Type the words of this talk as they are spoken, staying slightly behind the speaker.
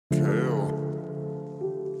Kale.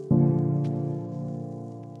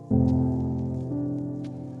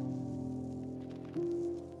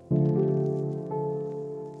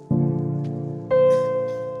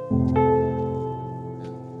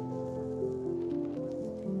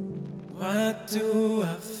 Why do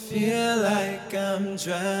I feel like I'm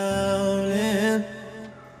drowning?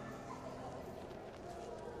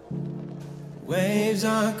 Waves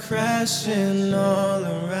are crashing all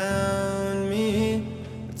around me.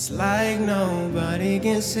 It's like nobody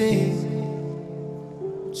can see.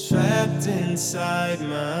 Trapped inside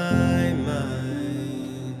my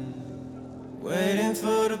mind, waiting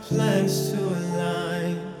for the planets to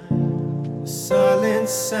align. The silent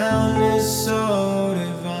sound is so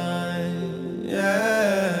divine,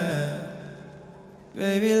 yeah.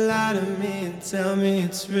 Baby, lie to me and tell me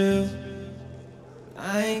it's real.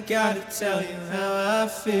 I ain't gotta tell you how I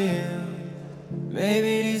feel.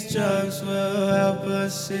 Maybe these drugs will help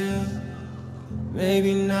us heal.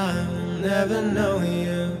 Maybe not, we'll never know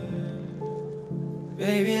you.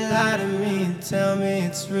 Baby, lie to me and tell me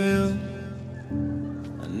it's real.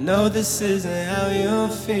 I know this isn't how you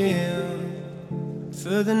feel.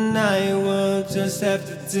 For the night we'll just have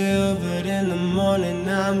to deal. But in the morning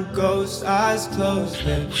I'm ghost, eyes closed,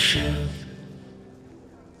 lips sealed.